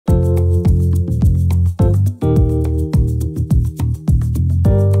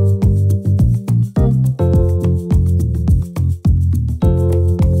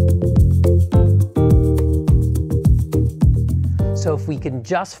can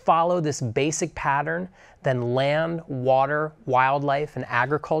just follow this basic pattern, then land, water, wildlife, and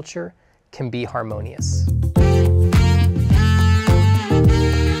agriculture can be harmonious.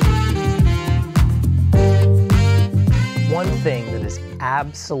 One thing that is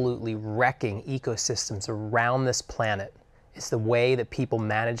absolutely wrecking ecosystems around this planet is the way that people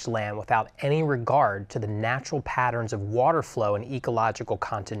manage land without any regard to the natural patterns of water flow and ecological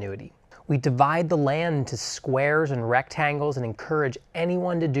continuity. We divide the land into squares and rectangles and encourage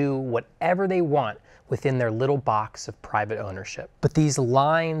anyone to do whatever they want within their little box of private ownership. But these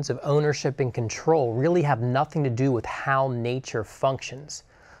lines of ownership and control really have nothing to do with how nature functions.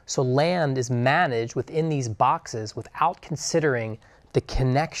 So land is managed within these boxes without considering the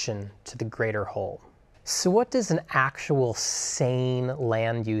connection to the greater whole. So what does an actual sane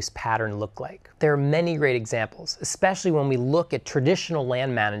land use pattern look like? There are many great examples, especially when we look at traditional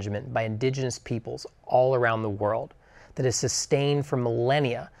land management by indigenous peoples all around the world that is sustained for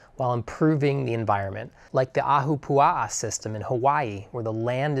millennia while improving the environment, like the Ahupua'a system in Hawaii, where the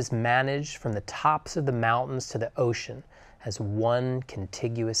land is managed from the tops of the mountains to the ocean as one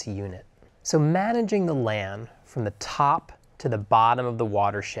contiguous unit. So managing the land from the top to the bottom of the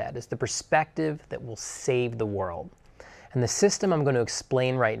watershed is the perspective that will save the world. And the system I'm going to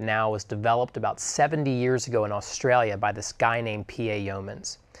explain right now was developed about 70 years ago in Australia by this guy named P.A.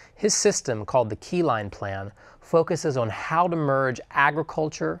 Yeomans. His system, called the Keyline plan, focuses on how to merge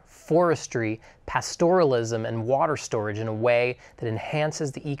agriculture, forestry, pastoralism, and water storage in a way that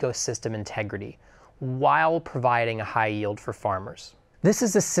enhances the ecosystem integrity, while providing a high yield for farmers. This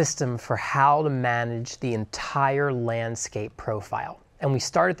is a system for how to manage the entire landscape profile. And we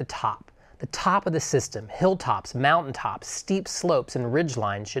start at the top. The top of the system, hilltops, mountaintops, steep slopes, and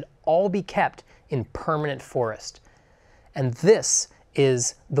ridgelines should all be kept in permanent forest. And this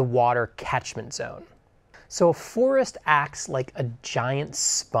is the water catchment zone. So a forest acts like a giant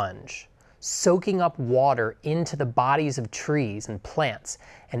sponge, soaking up water into the bodies of trees and plants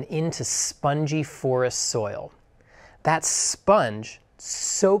and into spongy forest soil. That sponge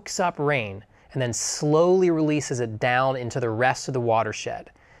soaks up rain and then slowly releases it down into the rest of the watershed,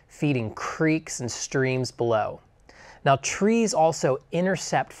 feeding creeks and streams below. Now, trees also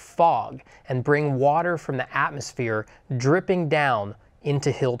intercept fog and bring water from the atmosphere dripping down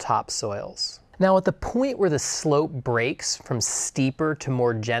into hilltop soils. Now, at the point where the slope breaks from steeper to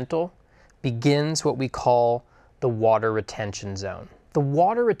more gentle, begins what we call the water retention zone. The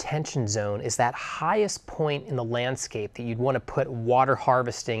water retention zone is that highest point in the landscape that you'd want to put water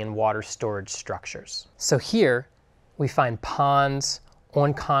harvesting and water storage structures. So here we find ponds,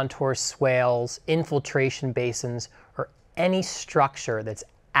 on-contour swales, infiltration basins, or any structure that's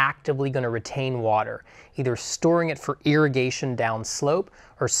actively going to retain water, either storing it for irrigation downslope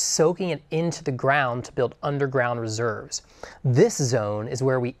or soaking it into the ground to build underground reserves. This zone is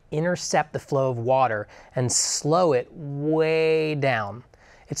where we intercept the flow of water and slow it way down.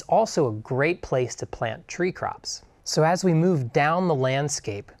 It's also a great place to plant tree crops. So as we move down the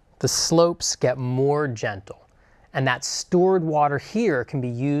landscape, the slopes get more gentle, and that stored water here can be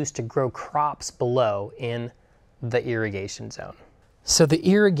used to grow crops below in the irrigation zone. So the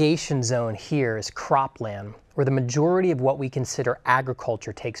irrigation zone here is cropland, where the majority of what we consider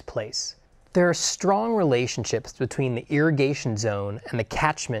agriculture takes place. There are strong relationships between the irrigation zone and the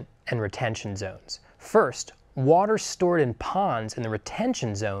catchment and retention zones. First, water stored in ponds in the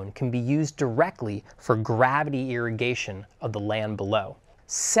retention zone can be used directly for gravity irrigation of the land below.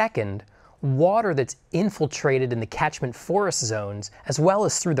 Second, water that's infiltrated in the catchment forest zones, as well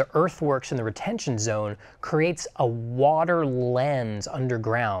as through the earthworks in the retention zone, creates a water lens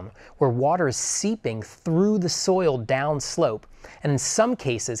underground, where water is seeping through the soil downslope, and in some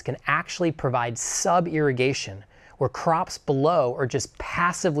cases can actually provide sub-irrigation, where crops below are just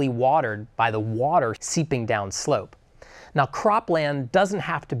passively watered by the water seeping downslope. Now, cropland doesn't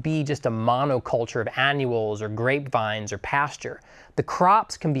have to be just a monoculture of annuals or grapevines or pasture. The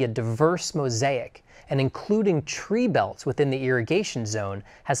crops can be a diverse mosaic, and including tree belts within the irrigation zone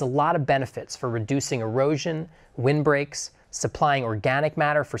has a lot of benefits for reducing erosion, windbreaks, supplying organic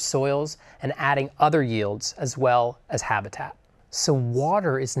matter for soils, and adding other yields as well as habitat. So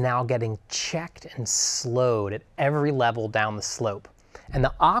water is now getting checked and slowed at every level down the slope. And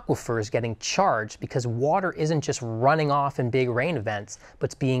the aquifer is getting charged because water isn't just running off in big rain events, but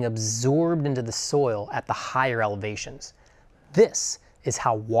it's being absorbed into the soil at the higher elevations. This is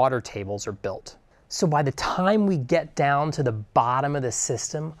how water tables are built. So by the time we get down to the bottom of the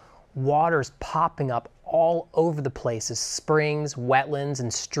system, water's popping up all over the place as springs, wetlands, and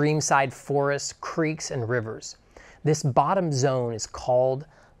streamside forests, creeks, and rivers. This bottom zone is called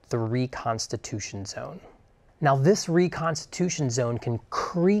the Reconstitution Zone. Now this reconstitution zone can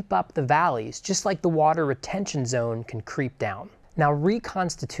creep up the valleys, just like the water retention zone can creep down. Now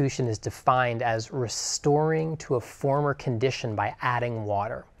reconstitution is defined as restoring to a former condition by adding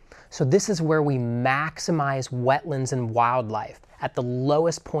water. So this is where we maximize wetlands and wildlife at the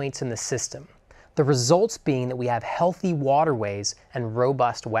lowest points in the system. The results being that we have healthy waterways and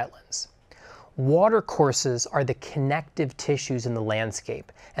robust wetlands. Watercourses are the connective tissues in the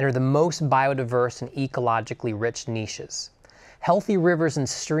landscape and are the most biodiverse and ecologically rich niches. Healthy rivers and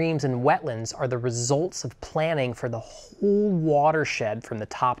streams and wetlands are the results of planning for the whole watershed from the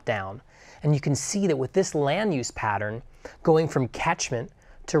top down. And you can see that with this land use pattern, going from catchment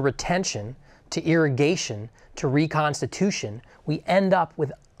to retention to irrigation to reconstitution, we end up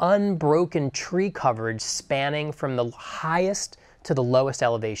with unbroken tree coverage spanning from the highest to the lowest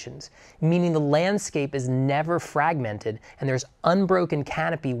elevations, meaning the landscape is never fragmented and there's unbroken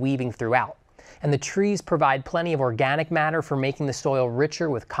canopy weaving throughout. And the trees provide plenty of organic matter for making the soil richer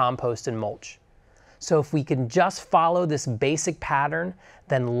with compost and mulch. So if we can just follow this basic pattern,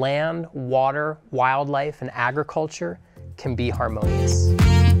 then land, water, wildlife, and agriculture can be harmonious.